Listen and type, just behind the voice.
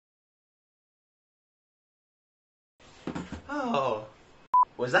Oh,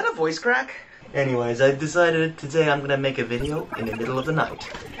 was that a voice crack? Anyways, I decided today I'm gonna make a video in the middle of the night.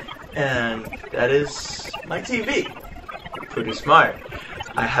 And that is my TV. Pretty smart.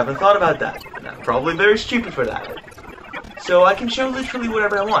 I haven't thought about that. And I'm probably very stupid for that. So I can show literally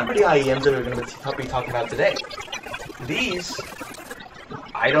whatever I want. The IEMs that we're gonna be talking about today. These,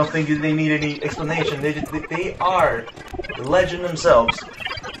 I don't think they need any explanation. They are the legend themselves.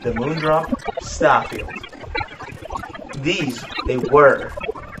 The Moondrop Starfield. These, they were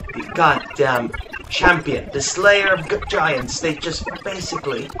the goddamn champion, the slayer of giants. They just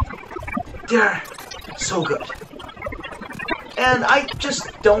basically, they're so good. And I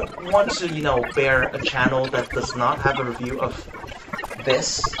just don't want to, you know, bear a channel that does not have a review of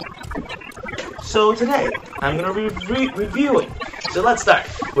this. So today, I'm gonna be reviewing. So let's start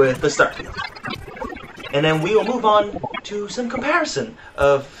with the Starfield. And then we will move on to some comparison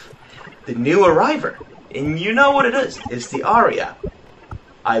of the new arriver. And you know what it is. It's the Aria.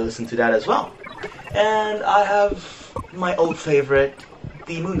 I listened to that as well. And I have my old favorite,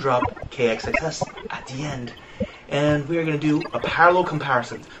 the Moondrop KXXS at the end. And we're going to do a parallel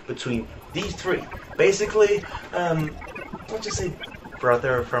comparison between these three. Basically, let's just say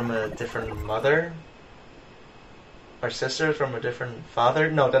brother from a different mother? Or sister from a different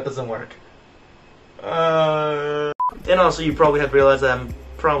father? No, that doesn't work. And also you probably have realized that I'm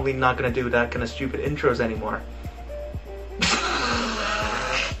probably not going to do that kind of stupid intros anymore.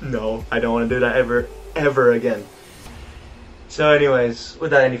 No, I don't want to do that ever again. So anyways,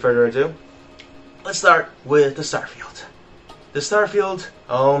 without any further ado, let's start with the Starfield. The Starfield,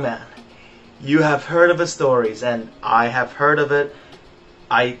 oh man. You have heard of its stories, and I have heard of it.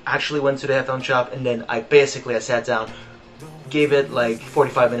 I actually went to the headphone shop, and then I sat down, gave it like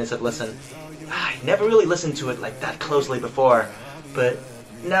 45 minutes of listen. I never really listened to it like that closely before, but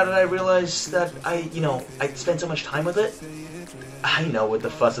now that I realize that I spent so much time with it, I know what the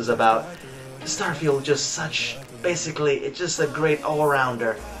fuss is about. Starfield just basically, it's just a great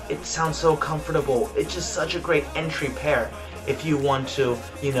all-rounder. It sounds so comfortable. It's just such a great entry pair if you want to,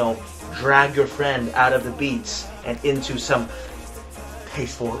 drag your friend out of the beats and into some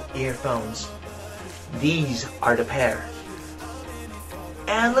tasteful earphones. These are the pair.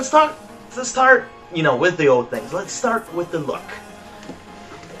 And let's start, with the old things. Let's start with the look.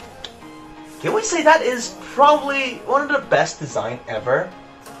 Can we say that is probably one of the best design ever?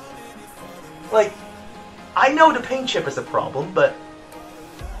 Like, I know the paint chip is a problem, but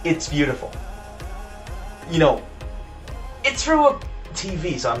it's beautiful. It's through a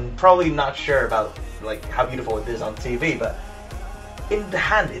TV, so I'm probably not sure about how beautiful it is on TV, but in the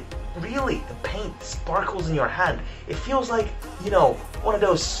hand, the paint sparkles in your hand. It feels like, one of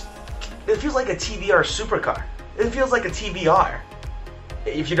those, it feels like a TVR supercar. It feels like a TVR.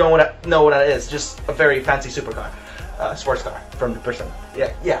 If you don't know what that is, just a very fancy supercar, sports car from the person.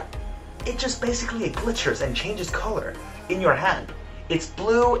 Yeah. It just basically it glitters and changes color in your hand. It's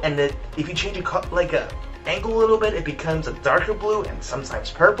blue, and if you change a angle a little bit, it becomes a darker blue and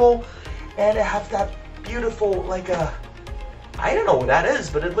sometimes purple. And it has that beautiful I don't know what that is,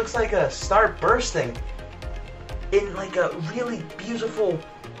 but it looks like a star bursting in a really beautiful,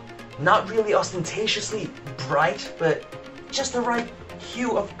 not really ostentatiously bright, but just the right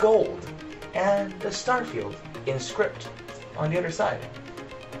hue of gold, and the Starfield in script on the other side.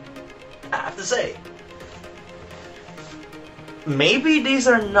 I have to say, maybe these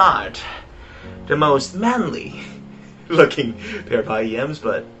are not the most manly looking pair of IEMs,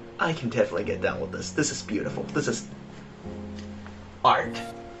 but I can definitely get down with this. This is beautiful. This is art.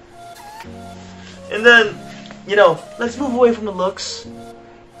 And then, let's move away from the looks.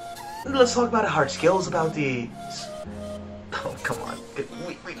 Let's talk about the hard skills, about the... Oh, come on.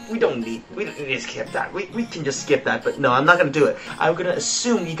 We don't need to skip that. We can just skip that, but no, I'm not going to do it. I'm going to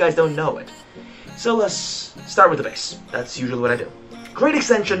assume you guys don't know it. So let's start with the base. That's usually what I do. Great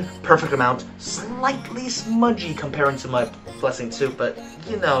extension, perfect amount, slightly smudgy compared to my Blessing 2, but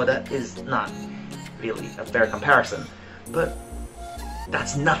that is not really a fair comparison. But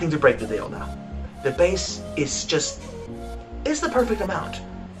that's nothing to break the deal now. The base is the perfect amount.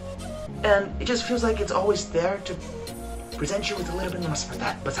 And it just feels like it's always there to present you with a little bit of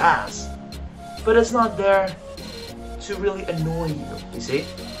pizzazz. But it's not there to really annoy you see?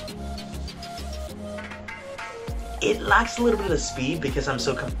 It lacks a little bit of speed because I'm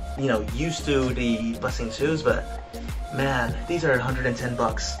so, used to the Blessing 2s, but man, these are 110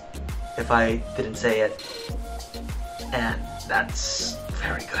 bucks if I didn't say it. And that's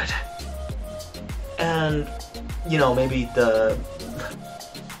very good. And, maybe the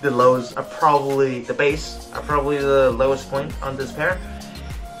lows are probably, the bass are probably the lowest point on this pair.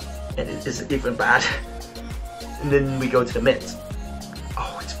 And it isn't even bad. And then we go to the mids.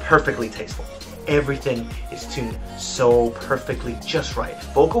 Oh, it's perfectly tasteful. Everything is tuned so perfectly just right.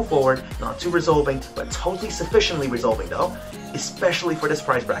 Vocal forward, not too resolving, but totally sufficiently resolving though, especially for this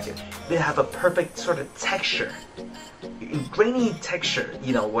price bracket. They have a perfect sort of texture. Grainy texture,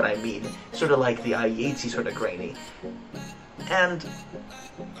 you know what I mean. Sort of like the IEMs sort of grainy. And,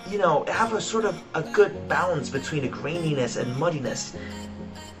 you know, have a sort of a good balance between the graininess and muddiness.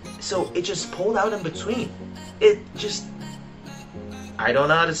 So it just pulled out in between. It just, I don't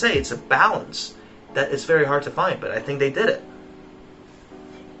know how to say, it's a balance that is very hard to find, but I think they did it.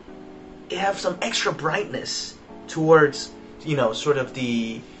 It have some extra brightness towards, you know, sort of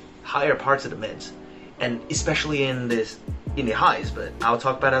the higher parts of the mids, and especially in the highs, but I'll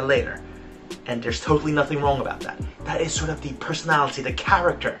talk about that later. And there's totally nothing wrong about that. That is sort of the personality, the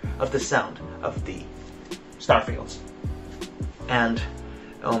character of the sound of the Starfields. And,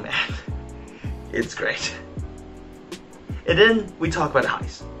 oh man, it's great. And then we talk about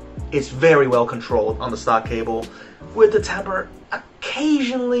highs. It's very well controlled on the stock cable, with the timbre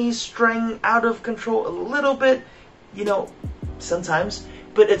occasionally straying out of control a little bit, you know, sometimes.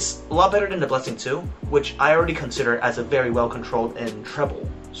 But it's a lot better than the Blessing 2, which I already consider as a very well controlled and treble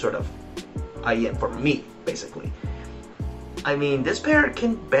sort of IEM for me, basically. I mean, this pair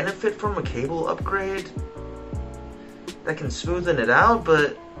can benefit from a cable upgrade that can smoothen it out,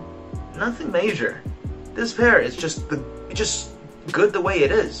 but nothing major. This pair is just good the way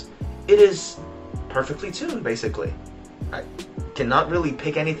it is. It is perfectly tuned, basically. I cannot really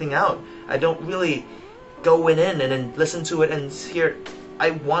pick anything out. I don't really go in and then listen to it and hear,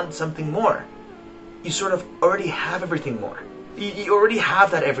 I want something more. You sort of already have everything more. You already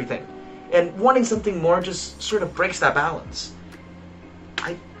have that everything. And wanting something more just sort of breaks that balance.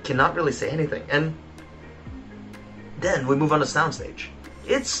 I cannot really say anything. And then we move on to soundstage.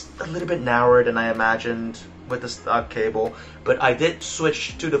 It's a little bit narrower than I imagined with the stock cable, but I did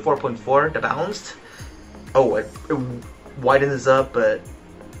switch to the 4.4, the balanced. Oh, it widens up, but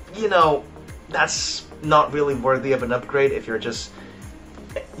you know, that's not really worthy of an upgrade if you're just,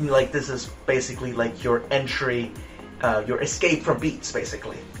 like, this is basically like your entry, your escape from beats,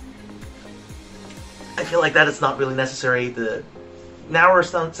 basically. I feel like that is not really necessary. The narrower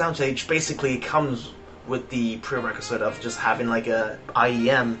soundstage basically comes with the prerequisite of just having like a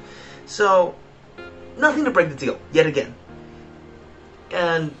IEM, so nothing to break the deal, yet again.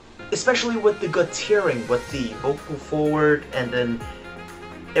 And especially with the good tiering, with the vocal forward and then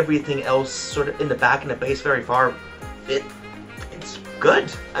everything else sort of in the back and the bass very far, it's good.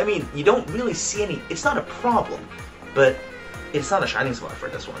 I mean, you don't really see any, it's not a problem, but it's not a shining spot for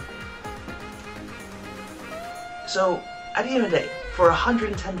this one. So, at the end of the day, for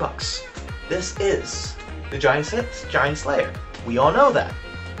 110 bucks, this is the Giant Slayer. We all know that.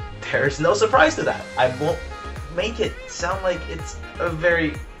 There's no surprise to that. I won't make it sound like it's a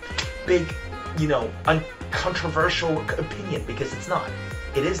very big, you know, uncontroversial opinion, because it's not.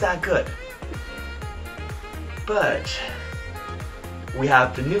 It is that good. But we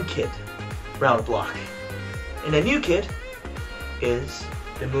have the new kid round the block. And the new kid is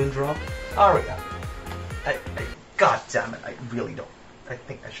the Moondrop Aria. God damn it, I really don't. I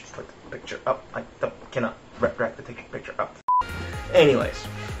think I should put the picture up. I cannot wrap the picture up. Anyways,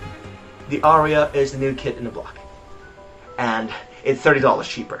 the Aria is the new kid in the block. And it's $30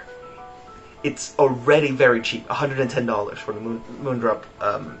 cheaper. It's already very cheap, $110 for the Moondrop,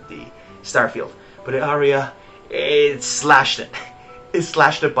 the Starfield. But the Aria, it slashed it. It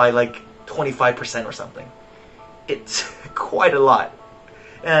slashed it by like 25% or something. It's quite a lot.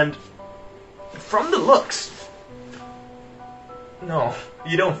 And from the looks, no,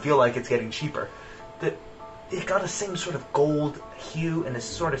 you don't feel like it's getting cheaper. It got the same sort of gold hue and the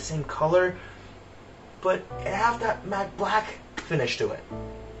sort of same color, but it have that matte black finish to it.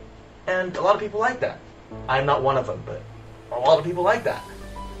 And a lot of people like that. I'm not one of them, but a lot of people like that.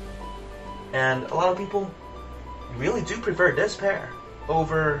 And a lot of people really do prefer this pair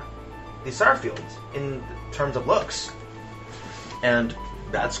over the Starfield in terms of looks. And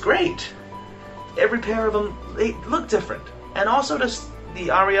that's great. Every pair of them, they look different. And also the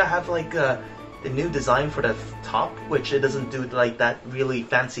Aria have like the new design for the top, which it doesn't do like that really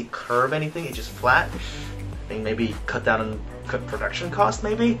fancy curve anything, it's just flat. I think maybe cut down on production cost,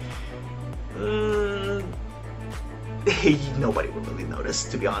 maybe. Nobody would really notice,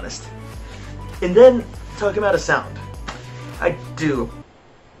 to be honest. And then, talking about a sound, I do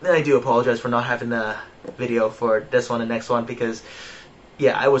apologize for not having a video for this one and next one, because,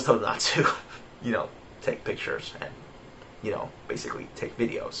 yeah, I was told not to, you know, take pictures and, you know, basically take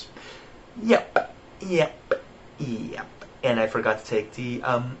videos. Yep. And I forgot to take the,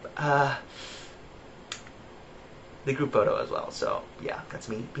 the group photo as well. So yeah, that's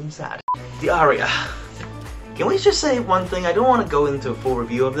me being sad. The Aria. Can we just say one thing? I don't want to go into a full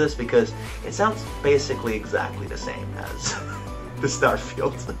review of this because it sounds basically exactly the same as the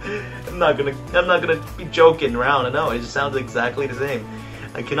Starfield. I'm not gonna be joking around. No, it just sounds exactly the same.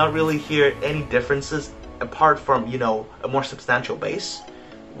 I cannot really hear any differences apart from, you know, a more substantial bass,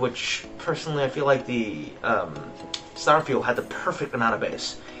 which personally I feel like the Starfield had the perfect amount of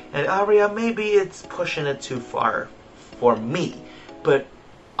bass. And Aria, maybe it's pushing it too far for me, but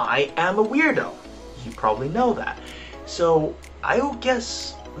I am a weirdo. You probably know that. So I would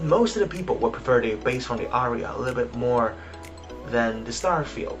guess most of the people would prefer the bass from the Aria a little bit more than the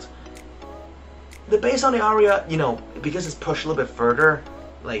Starfield. The bass on the Aria, you know, because it's pushed a little bit further,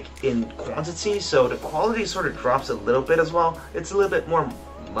 like in quantity, so the quality sort of drops a little bit as well. It's a little bit more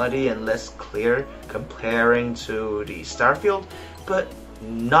muddy and less clear comparing to the Starfield, but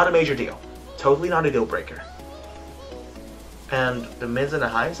not a major deal. Totally not a deal breaker. And the mids and the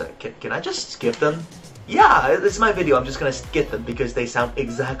highs, can I just skip them? Yeah, this is my video, I'm just gonna skip them because they sound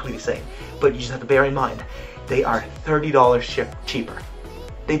exactly the same. But you just have to bear in mind, they are $30 cheaper.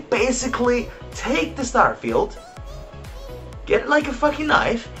 They basically take the Starfield, get it like a fucking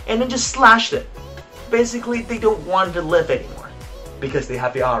knife, and then just slashed it. Basically, they don't want to live anymore because they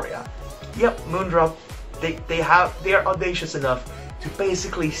have the Aria. Yep, Moondrop, they are audacious enough to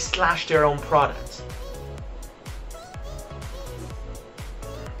basically slash their own products.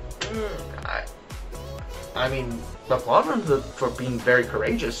 I mean, applaud them for being very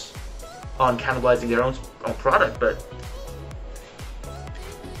courageous on cannibalizing their own product, but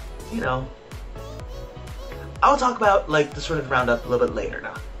you know, I'll talk about like the sort of roundup a little bit later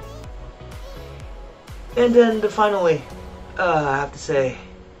now. And then finally, I have to say,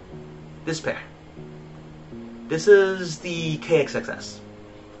 this pair. This is the KXXS.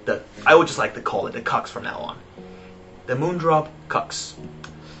 I would just like to call it the Kux from now on. The Moondrop Kux.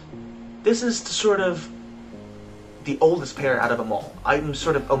 This is the oldest pair out of them all. I'm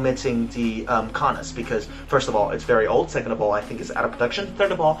sort of omitting the Kanas because, first of all, it's very old. Second of all, I think it's out of production.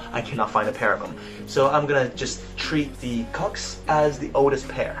 Third of all, I cannot find a pair of them. So I'm gonna just treat the Kux as the oldest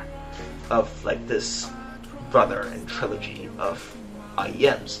pair of like this brother and trilogy of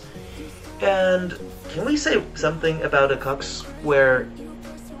IEMs. And can we say something about a Kux where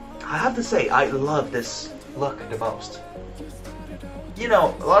I have to say I love this look the most? You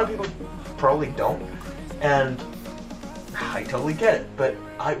know, a lot of people probably don't, and I totally get it, but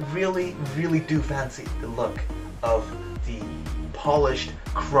I really, really do fancy the look of the polished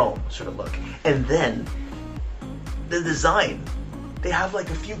chrome sort of look. And then the design, they have like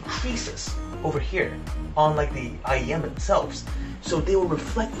a few creases over here on like the IEM themselves, so they will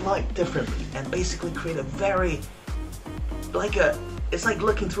reflect light differently and basically create a very it's like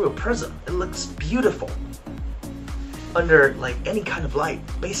looking through a prism. It looks beautiful under like any kind of light,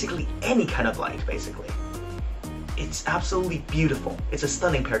 basically any kind of light, basically. It's absolutely beautiful. It's a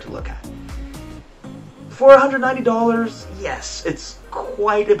stunning pair to look at. For $190, yes, it's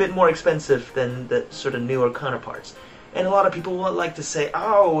quite a bit more expensive than the sort of newer counterparts. And a lot of people would like to say,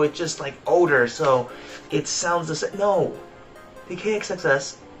 oh, it's just like older, so it sounds the same. No, the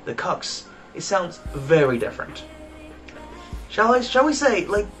KXXS, the Kux, it sounds very different. Shall we say,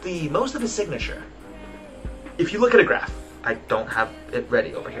 like most of the signature, if you look at a graph, I don't have it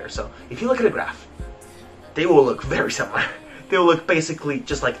ready over here, so if you look at a graph, they will look very similar. They will look basically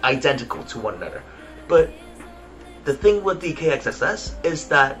just like identical to one another. But the thing with the KXXS is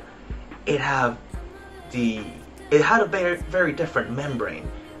that it had a very, very different membrane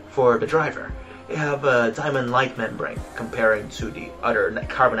for the driver. It have a diamond-like membrane comparing to the other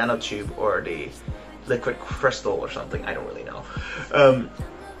carbon nanotube or the liquid crystal or something. I don't really know.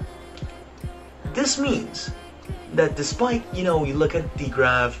 This means that despite, you know, you look at the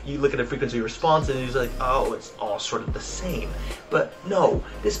graph, you look at the frequency response, and it's like, oh, it's all sort of the same. But no,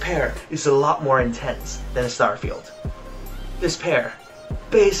 this pair is a lot more intense than a Starfield. This pair,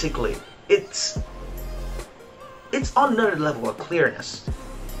 basically, it's on another level of clearness.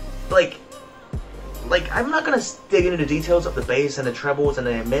 Like I'm not gonna dig into the details of the bass and the trebles and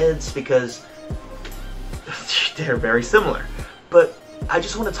the mids because they're very similar. But I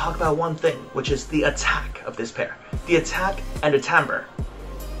just want to talk about one thing, which is the attack of this pair. The attack and the timbre.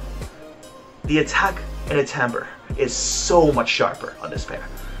 The attack and the timbre is so much sharper on this pair.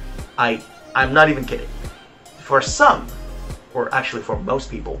 I'm not even kidding. For some, or actually for most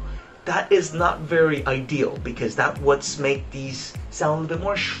people, that is not very ideal because that would make these sound a little bit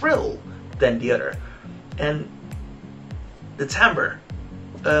more shrill than the other. And the timbre,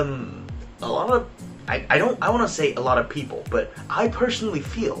 I want to say a lot of people, but I personally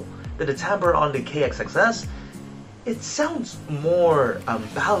feel that the timbre on the KXXS it sounds more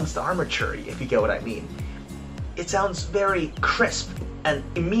balanced armature, if you get what I mean. It sounds very crisp and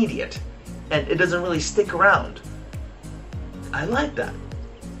immediate, and it doesn't really stick around. I like that.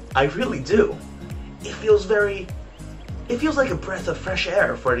 I really do. It feels like a breath of fresh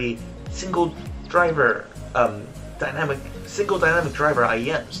air for the single dynamic driver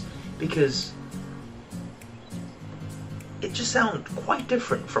IEMs, because it just sounds quite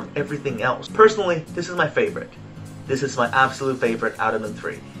different from everything else. Personally, this is my favorite. This is my absolute favorite out of the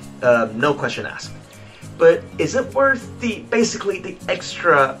three. No question asked. But is it worth basically the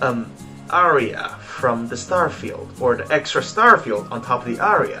extra Aria from the Starfield, or the extra Starfield on top of the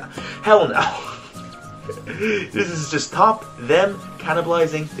Aria? Hell no. This is just them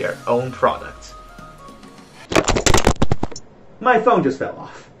cannibalizing their own product. My phone just fell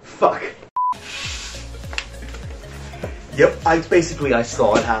off. Fuck. Yep, I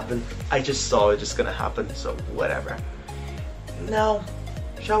saw it happen. I just saw it just gonna happen, so whatever. Now,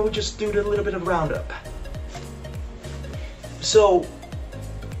 shall we just do a little bit of roundup? So,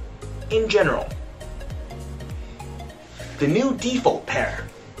 in general, the new default pair,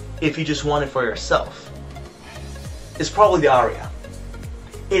 if you just want it for yourself, is probably the Aria.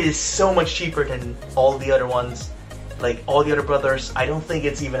 It is so much cheaper than all the other ones, like all the other brothers. I don't think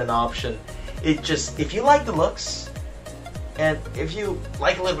it's even an option. It just, if you like the looks, and if you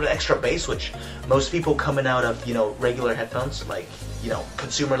like a little bit of extra bass, which most people coming out of, regular headphones, like,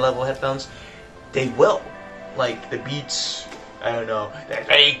 consumer level headphones, they will. Like the Beats, I don't know, the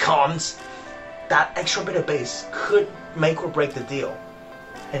Acons, that extra bit of bass could make or break the deal.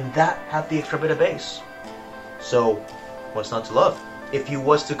 And that had the extra bit of bass. So, what's not to love? If you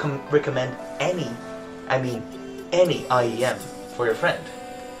was to recommend any IEM for your friend,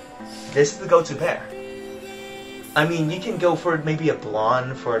 this is the go-to pair. I mean, you can go for maybe a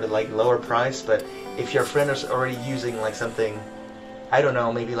blonde for the lower price, but if your friend is already using something, I don't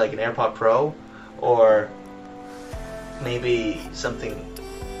know, maybe like an AirPod Pro, or maybe something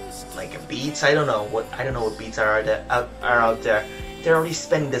like a Beats. I don't know what Beats are out there. They're already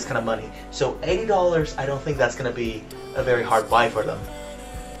spending this kind of money. So $80, I don't think that's gonna be a very hard buy for them.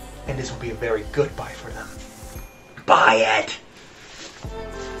 And this will be a very good buy for them. Buy it!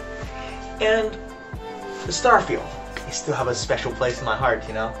 And the Starfield, I still have a special place in my heart,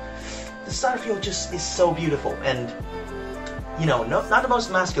 The Starfield just is so beautiful, and not the most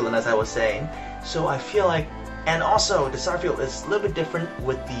masculine, as I was saying. So I feel like, and also the Starfield is a little bit different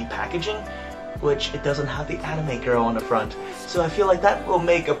with the packaging, which it doesn't have the anime girl on the front. So I feel like that will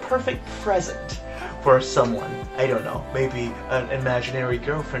make a perfect present for someone. I don't know, maybe an imaginary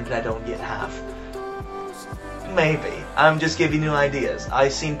girlfriend that I don't yet have. Maybe. I'm just giving you ideas.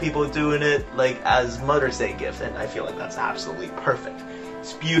 I've seen people doing it as Mother's Day gift, and I feel like that's absolutely perfect.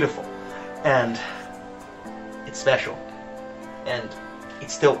 It's beautiful, and it's special, and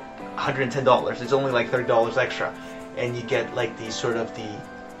it's still $110. It's only $30 extra, and you get the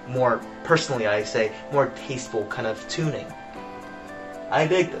more, personally I say, more tasteful kind of tuning. I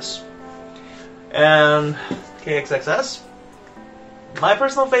dig this. And KXXS, my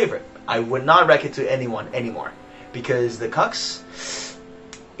personal favorite. I would not rec it to anyone anymore, because the KXXS,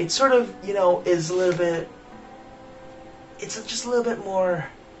 it sort of, is a little bit, it's just a little bit more,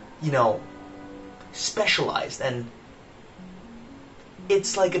 specialized, and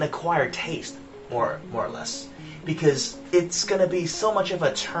it's like an acquired taste, more or less, because it's gonna be so much of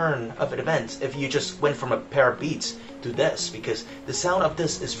a turn of an event if you just went from a pair of Beats to this, because the sound of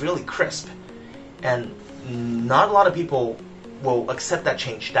this is really crisp, and not a lot of people will accept that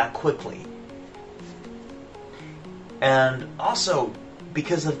change that quickly. And also,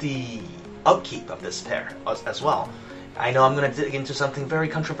 because of the upkeep of this pair as well, I know I'm going to dig into something very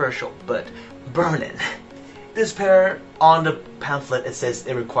controversial, but burn-in. This pair, on the pamphlet, it says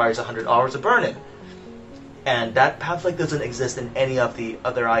it requires 100 hours of burn-in. And that pamphlet doesn't exist in any of the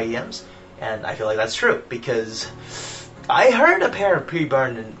other IEMs, and I feel like that's true, because I heard a pair of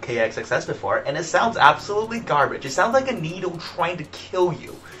pre-burned in KXXS before, and it sounds absolutely garbage. It sounds like a needle trying to kill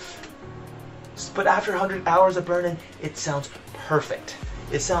you. But after 100 hours of burn-in, it sounds perfect.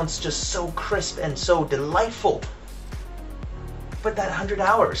 It sounds just so crisp and so delightful. But that 100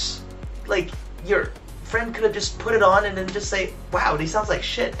 hours, your friend could have just put it on and then just say, wow, these sounds like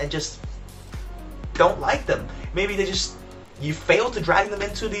shit, and just don't like them. Maybe you failed to drag them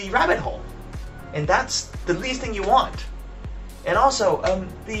into the rabbit hole. And that's the least thing you want. And also,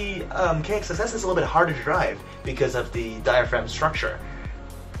 the KXXS is a little bit harder to drive because of the diaphragm structure.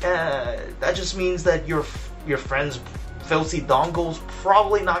 That just means that your friend's filthy dongle's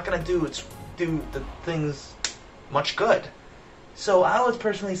probably not gonna do the things much good. So I would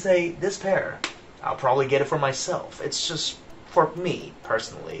personally say this pair I'll probably get it for myself. It's just for me,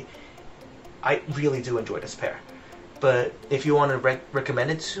 personally. I really do enjoy this pair. But if you want to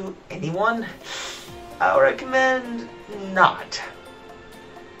recommend it to anyone, I'll recommend not.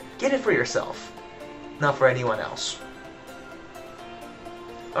 Get it for yourself, not for anyone else.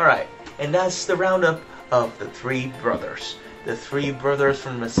 Alright, and that's the roundup of the three brothers. The three brothers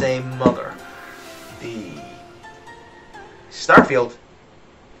from the same mother. The Starfield.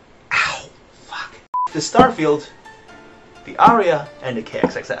 Ow, fuck. The Starfield, the Aria, and the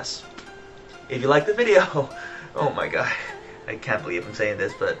KXXS. If you like the video, oh my god, I can't believe I'm saying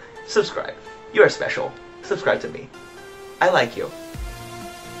this, but subscribe. You are special. Subscribe to me. I like you.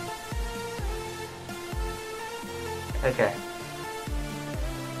 Okay.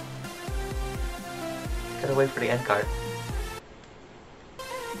 Gotta wait for the end card.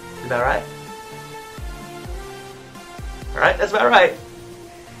 Is that right? Alright, that's about right.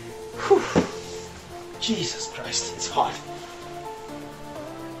 Whew. Jesus Christ, it's hot.